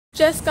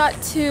Just got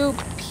to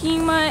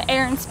Pima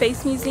Air and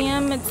Space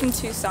Museum. It's in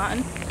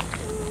Tucson.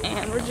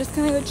 And we're just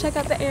gonna go check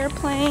out the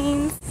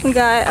airplanes. We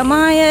got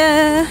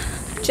Amaya,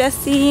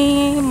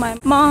 Jesse, my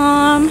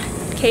mom,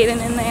 Caden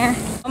in there.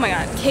 Oh my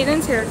god,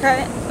 Caden's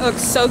haircut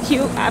looks so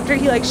cute. After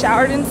he like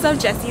showered and stuff,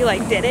 Jesse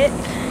like did it.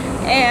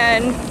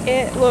 And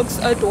it looks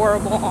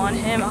adorable on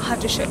him. I'll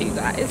have to show you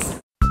guys.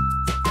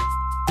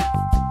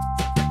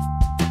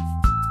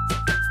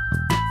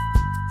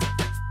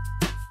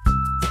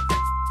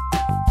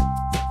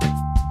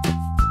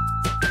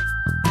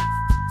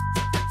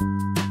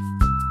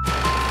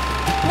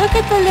 Look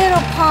at the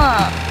little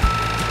pump.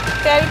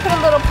 Daddy put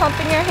a little pump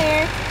in your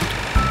hair.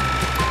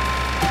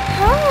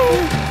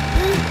 Hi.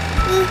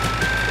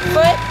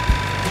 Foot,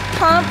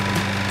 pump,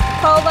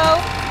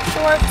 polo,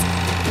 shorts.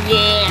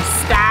 Yeah,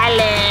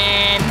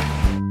 styling.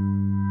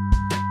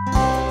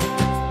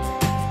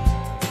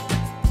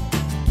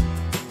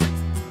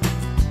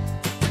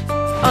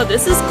 Oh,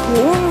 this is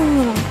cool.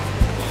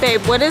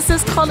 Babe, what is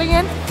this called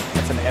again?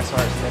 It's an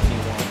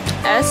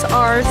SR-71.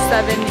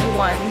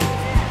 SR-71.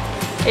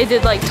 It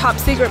did like top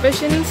secret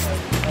missions?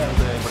 Yeah,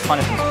 the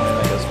reconnaissance plane,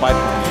 like a spy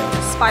plane.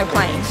 Yeah. Spy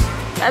plane.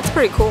 That's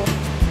pretty cool.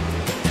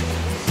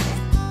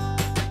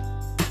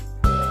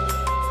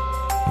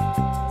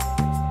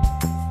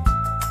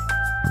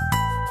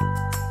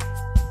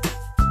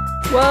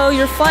 Whoa,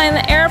 you're flying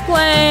the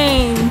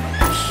airplane!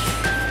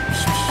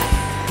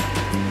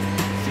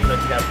 See,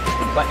 like you got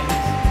buttons.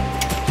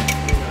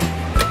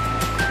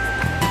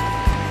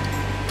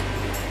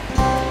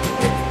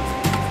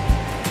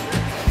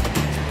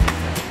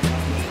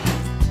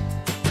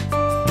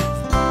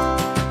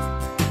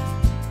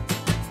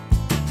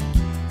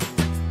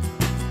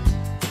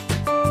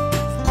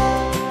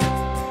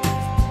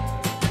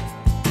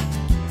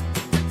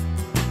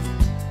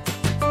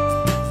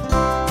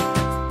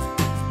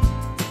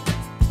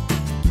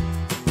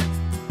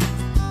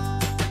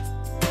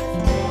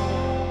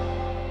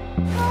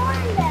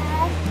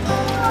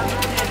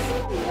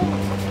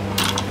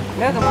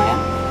 Look, Amaya.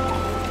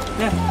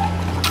 Yeah.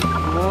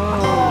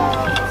 Whoa.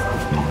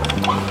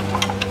 Come on.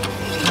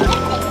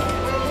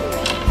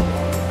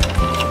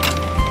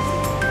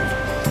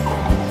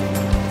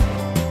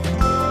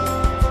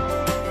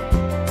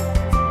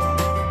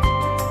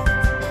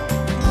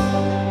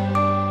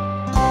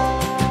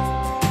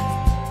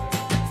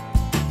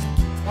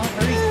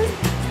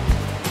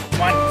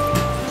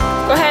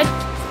 Go ahead.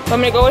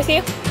 Want me to go with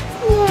you?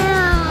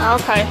 Yeah.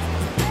 Okay.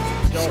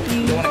 You don't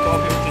want to go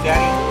up here with your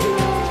daddy?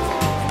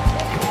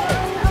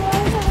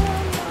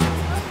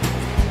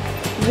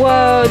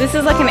 Whoa, this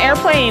is like an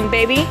airplane,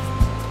 baby.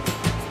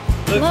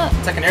 Look,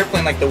 it's like an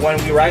airplane like the one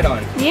we ride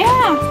on.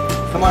 Yeah.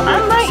 Come on,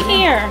 I'm right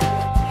here.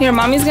 Here,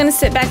 mommy's gonna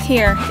sit back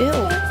here. Ew.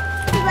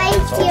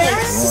 Right here.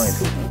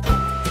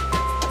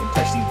 Don't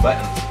touch these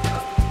buttons.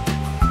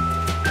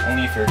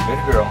 Only if you're a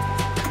good girl.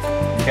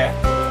 Okay?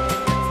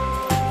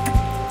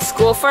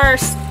 School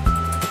first.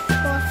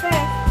 Go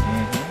first.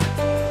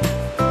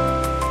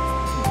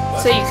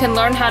 So you can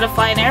learn how to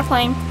fly an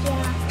airplane.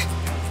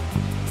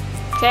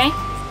 Yeah. Okay?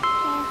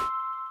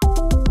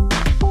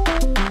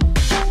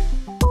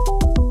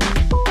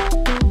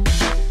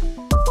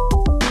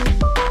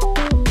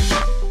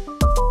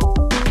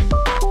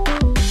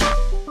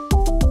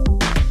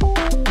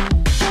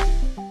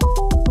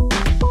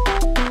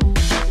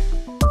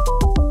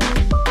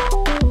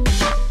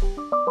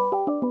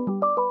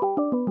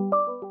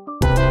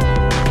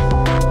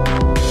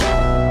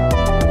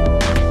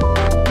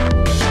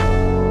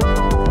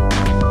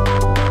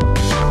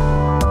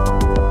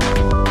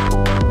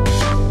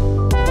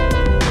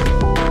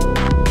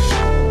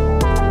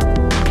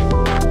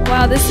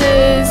 Wow, this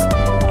is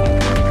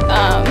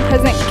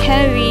President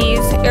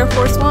Kennedy's Air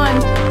Force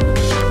One.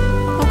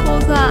 How cool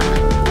is that?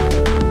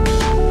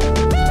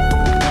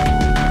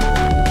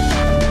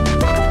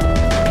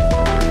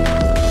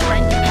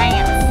 Rank your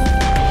pants.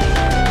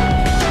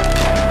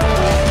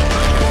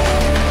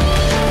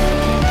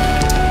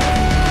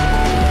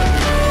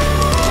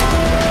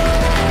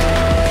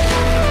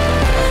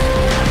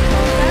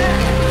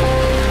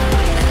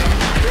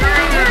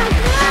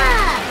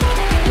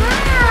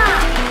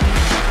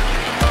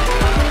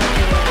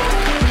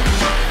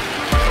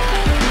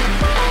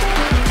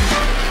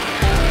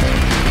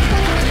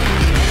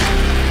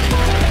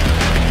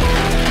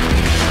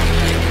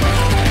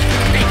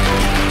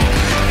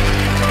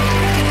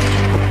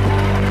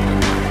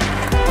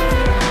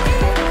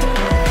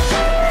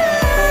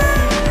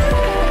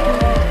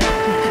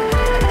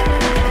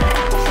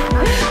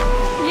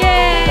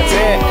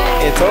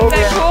 It's over.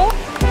 Is that cool?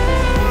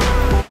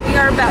 We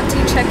are about to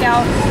check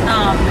out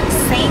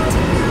San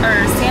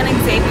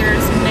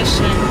Xavier's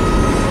Mission,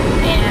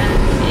 and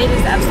it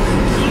is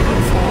absolutely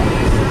beautiful.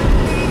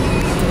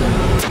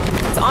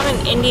 It's on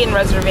an Indian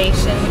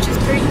reservation, which is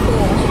pretty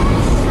cool.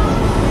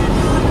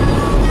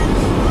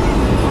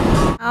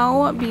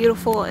 How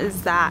beautiful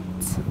is that?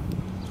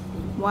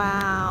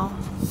 Wow.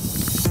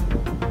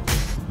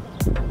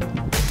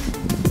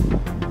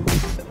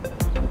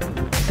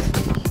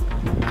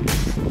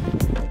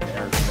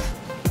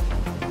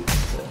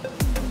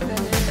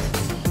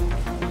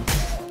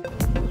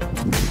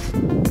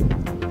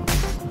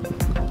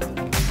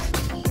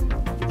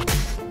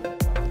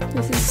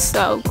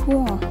 so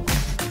cool.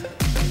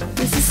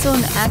 This is still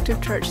an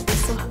active church. They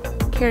still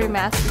carry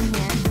mass in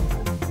here.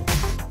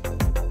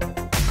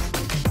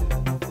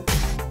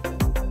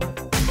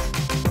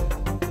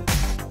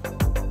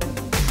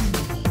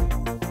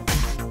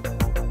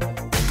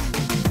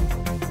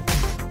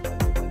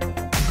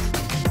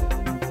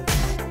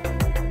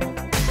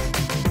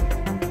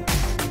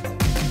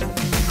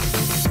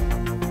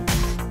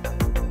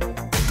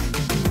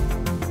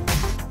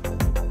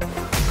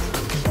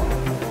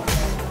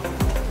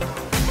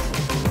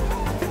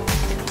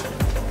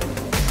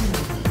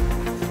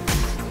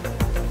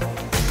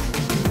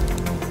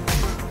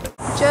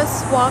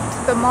 Just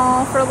walked the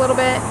mall for a little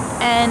bit,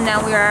 and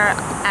now we are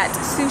at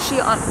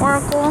Sushi on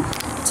Oracle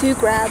to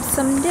grab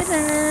some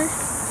dinner.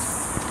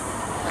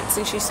 Want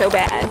sushi so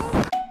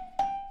bad.